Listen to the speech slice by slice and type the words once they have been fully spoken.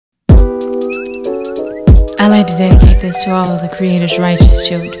like to dedicate this to all of the Creator's righteous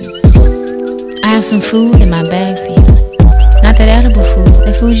children. I have some food in my bag for you. Not that edible food,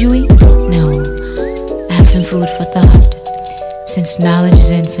 the food you eat. No, I have some food for thought. Since knowledge is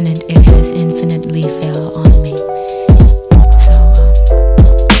infinite, it has infinitely fell on me.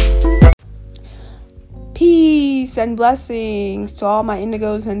 Peace and blessings to all my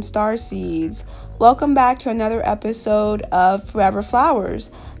indigos and starseeds. Welcome back to another episode of Forever Flowers,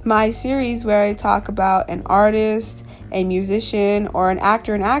 my series where I talk about an artist, a musician, or an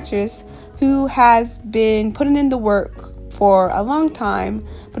actor and actress who has been putting in the work for a long time,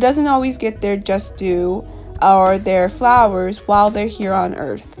 but doesn't always get their just due or their flowers while they're here on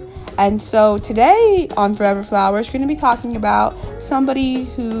Earth. And so today on Forever Flowers, we're going to be talking about somebody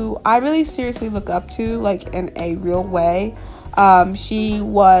who I really seriously look up to, like in a real way. She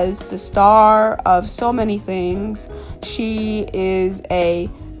was the star of so many things. She is a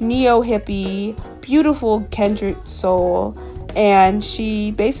neo-hippie, beautiful kindred soul, and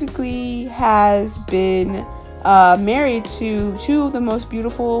she basically has been married to two of the most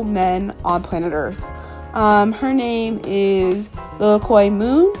beautiful men on planet Earth. Her name is Lil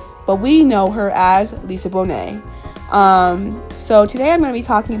Moon, but we know her as Lisa Bonet. So today I'm going to be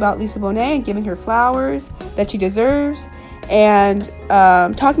talking about Lisa Bonet and giving her flowers that she deserves, and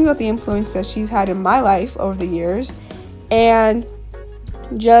talking about the influence that she's had in my life over the years, and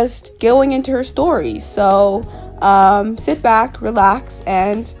just going into her story. So sit back, relax,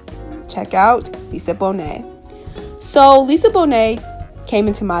 and check out Lisa Bonet. So Lisa Bonet came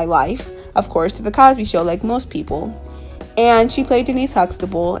into my life, of course, through the Cosby Show, like most people. And she played Denise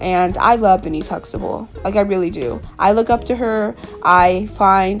Huxtable, and I love Denise Huxtable. Like, I really do. I look up to her. I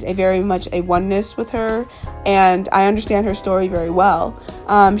find very much a oneness with her, and I understand her story very well.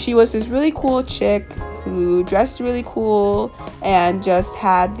 She was this really cool chick who dressed really cool and just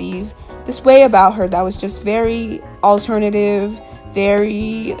had this way about her that was just very alternative,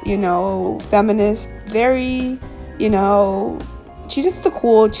 very, feminist, very, she's just a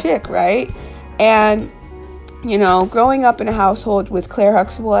cool chick, right? And growing up in a household with Claire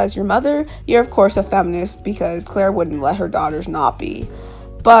Huxtable as your mother, you're of course a feminist because Claire wouldn't let her daughters not be.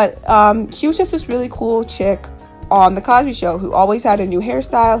 But she was just this really cool chick on the Cosby Show who always had a new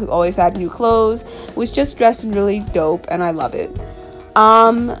hairstyle, who always had new clothes, was just dressed in really dope, and I love it.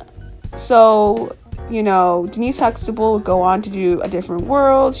 So Denise Huxtable would go on to do A Different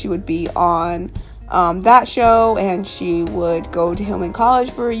World. She would be on that show, and she would go to Hillman College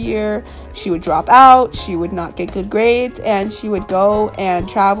for a year. She would drop out, she would not get good grades, and she would go and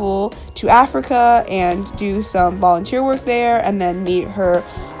travel to Africa and do some volunteer work there, and then meet her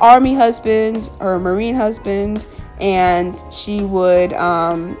army husband or marine husband, and she would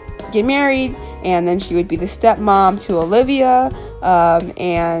get married, and then she would be the stepmom to Olivia,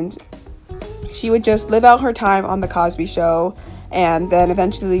 and she would just live out her time on the Cosby Show, and then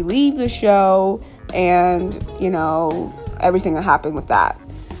eventually leave the show, and everything that happened with that.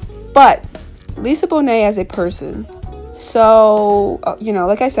 But Lisa Bonet as a person, so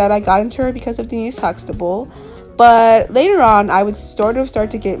like I said, I got into her because of Denise Huxtable, but later on I would sort of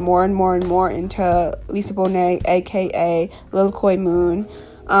start to get more and more and more into Lisa Bonet, aka Lil Moon,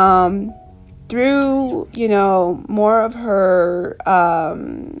 through more of her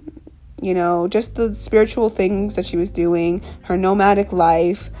just the spiritual things that she was doing, her nomadic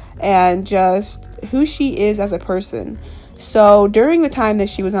life, and just who she is as a person. So during the time that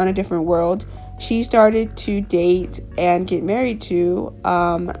she was on A Different World, she started to date and get married to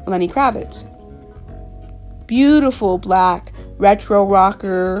Lenny Kravitz. Beautiful black retro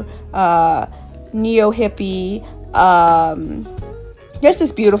rocker, neo-hippie, just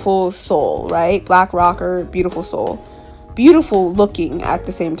this beautiful soul, right? Black rocker, beautiful soul. Beautiful looking at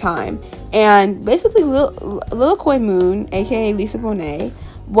the same time. And basically Lil Moon, aka Lisa Bonet,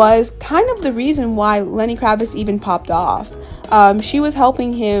 was kind of the reason why Lenny Kravitz even popped off. She was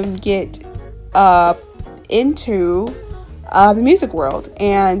helping him get into the music world,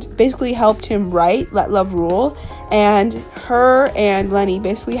 and basically helped him write Let Love Rule. And her and Lenny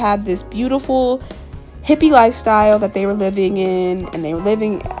basically had this beautiful hippie lifestyle that they were living in, and they were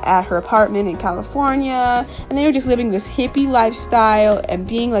living at her apartment in California, and they were just living this hippie lifestyle and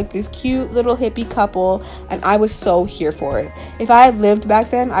being like this cute little hippie couple, and I was so here for it. If I had lived back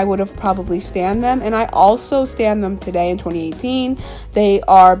then, I would have probably stan them, and I also stan them today in 2018. They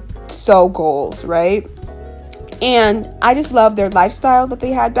are so goals, right? And I just love their lifestyle that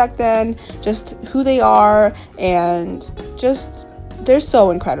they had back then, just who they are, and just they're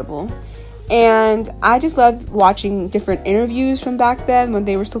so incredible. And I just loved watching different interviews from back then when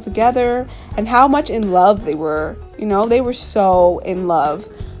they were still together, and how much in love they were. They were so in love.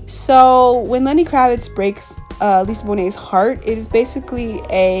 So when Lenny Kravitz breaks Lisa Bonet's heart, it is basically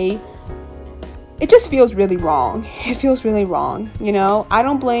it just feels really wrong. It feels really wrong, you know? I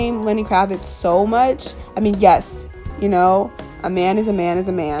don't blame Lenny Kravitz so much. I mean, yes, you know, a man is a man is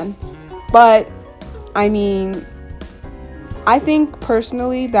a man. But, I mean, I think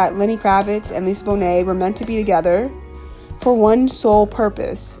personally that Lenny Kravitz and Lisa Bonet were meant to be together for one sole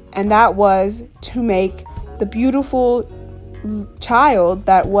purpose, and that was to make the beautiful child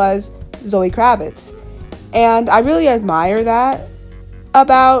that was Zoe Kravitz. And I really admire that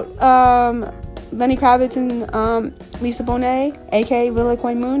about Lenny Kravitz and Lisa Bonet, aka Lil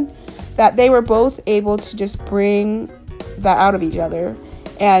Kway Moon, that they were both able to just bring that out of each other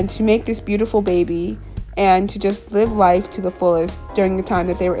and to make this beautiful baby and to just live life to the fullest during the time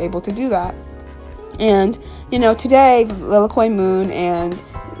that they were able to do that. And, you know, today, Lil Kway Moon and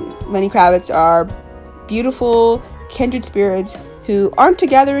Lenny Kravitz are beautiful, kindred spirits who aren't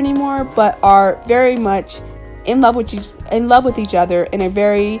together anymore, but are very much in love with each other in a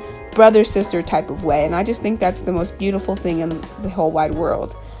very brother-sister type of way. And I just think that's the most beautiful thing in the whole wide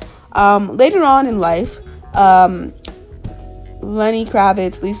world. Later on in life, Lenny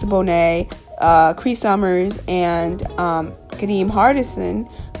Kravitz, Lisa Bonet, Cree Summers, and Kadeem Hardison,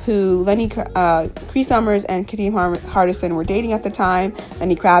 who Cree Summers and Kadeem Hardison were dating at the time.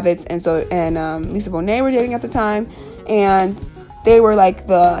 Lenny Kravitz and Lisa Bonet were dating at the time, and they were like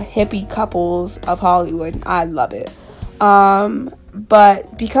the hippie couples of Hollywood. I love it.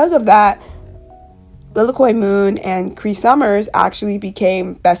 But because of that, Lil Kway Moon and Cree Summers actually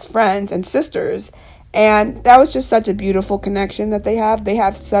became best friends and sisters. And that was just such a beautiful connection that they have. They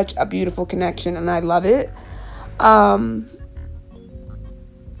have such a beautiful connection, and I love it.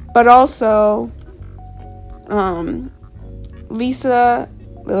 But also, Lisa,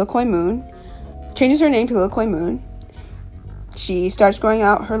 Lil Kway Moon, changes her name to Lil Kway Moon. She starts growing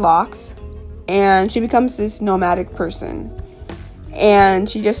out her locks, and she becomes this nomadic person. And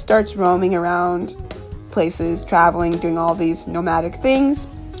she just starts roaming around places, traveling, doing all these nomadic things.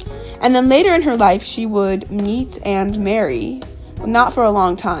 And then later in her life, she would meet and marry, not for a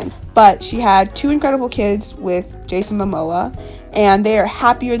long time, but she had 2 incredible kids with Jason Momoa, and they are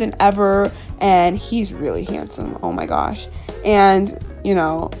happier than ever, and he's really handsome. Oh my gosh. And, you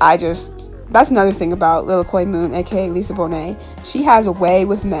know, that's another thing about Lil Kway Moon, aka Lisa Bonet. She has a way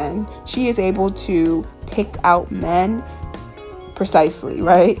with men. She is able to pick out men precisely,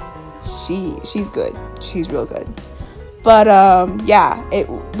 right? She's good. She's real good. But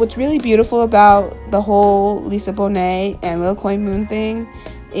what's really beautiful about the whole Lisa Bonet and Lil Kway Moon thing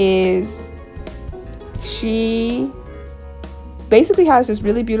is she basically has this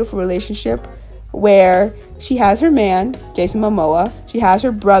really beautiful relationship where she has her man, Jason Momoa, she has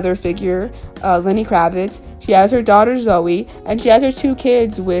her brother figure, Lenny Kravitz, she has her daughter Zoe, and she has her 2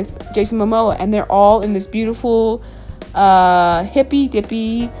 kids with Jason Momoa, and they're all in this beautiful hippy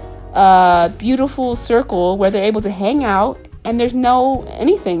dippy beautiful circle where they're able to hang out, and there's no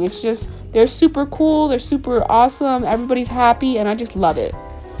anything. It's just they're super cool, they're super awesome, everybody's happy, and I just love it,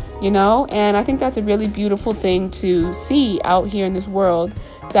 you know. And I think that's a really beautiful thing to see out here in this world,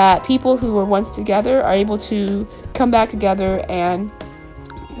 that people who were once together are able to come back together and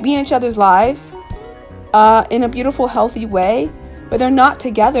be in each other's lives in a beautiful, healthy way, but they're not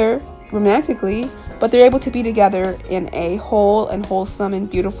together romantically, but they're able to be together in a whole and wholesome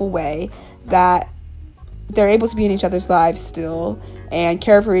and beautiful way, that they're able to be in each other's lives still and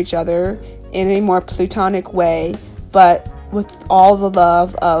care for each other in a more platonic way, but with all the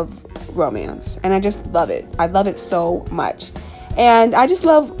love of romance. And I just love it. I love it so much. And I just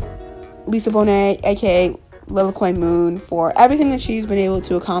love Lisa Bonet, aka Lil Kway Moon, for everything that she's been able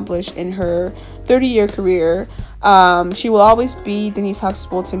to accomplish in her 30-year career. She will always be Denise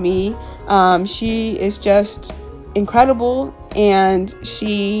Huxtable to me. She is just incredible, and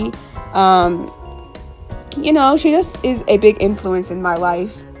she she just is a big influence in my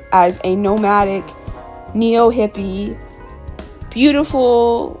life as a nomadic, neo-hippie,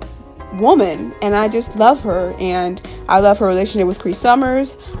 beautiful woman, and I just love her. And I love her relationship with Cree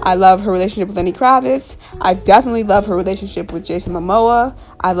Summers. I love her relationship with Lenny Kravitz. I definitely love her relationship with Jason Momoa.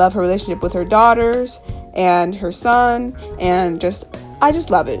 I love her relationship with her daughters and her son, and I just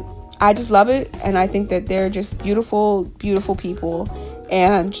love it. I just love it, and I think that they're just beautiful, beautiful people,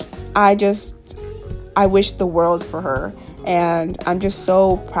 and I wish the world for her, and I'm just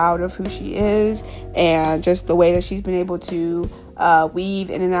so proud of who she is, and just the way that she's been able to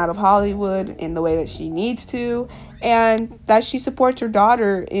weave in and out of Hollywood in the way that she needs to, and that she supports her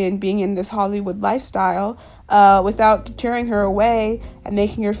daughter in being in this Hollywood lifestyle without deterring her away and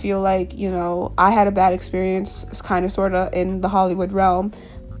making her feel like, I had a bad experience, kind of, sort of, in the Hollywood realm,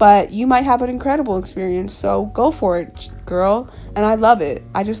 but you might have an incredible experience. So go for it, girl. And I love it.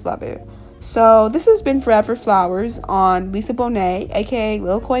 I just love it. So this has been Forever Flowers on Lisa Bonet, aka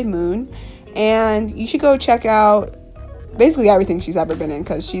Lil Koi Moon. And you should go check out basically everything she's ever been in,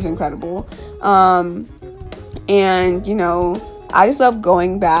 because she's incredible. And, you know, I just love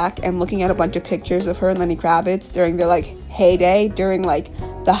going back and looking at a bunch of pictures of her and Lenny Kravitz during their, like, heyday, during, like,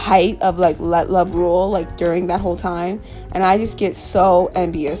 the height of, like, Let Love Rule, like, during that whole time. And I just get so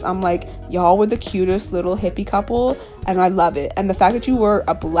envious. I'm like, y'all were the cutest little hippie couple, and I love it. And the fact that you were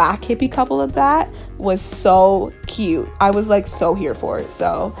a black hippie couple of that was so cute. I was, like, so here for it.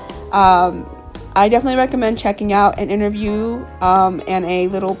 So, I definitely recommend checking out an interview and a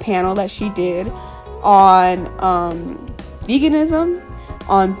little panel that she did on veganism,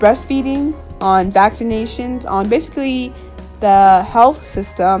 on breastfeeding, on vaccinations, on basically the health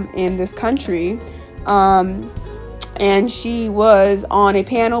system in this country. And she was on a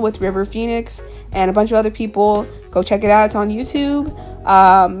panel with River Phoenix and a bunch of other people. Go check it out. It's on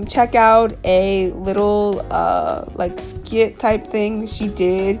YouTube. Check out a little like skit type thing she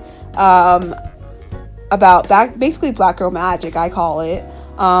did about basically Black Girl Magic, I call it,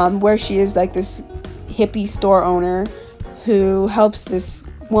 where she is like this hippie store owner who helps this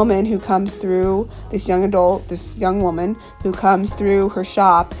woman who comes through, this young woman who comes through her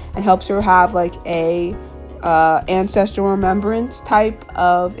shop and helps her have like a ancestral remembrance type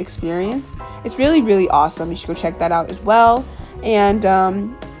of experience. It's really, really awesome. You should go check that out as well. And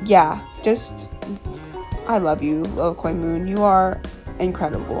yeah, just I love you, Lil Koi Moon. You are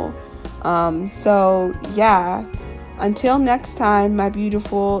incredible. So yeah, until next time, my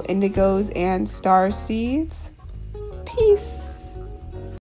beautiful indigos and star seeds, peace.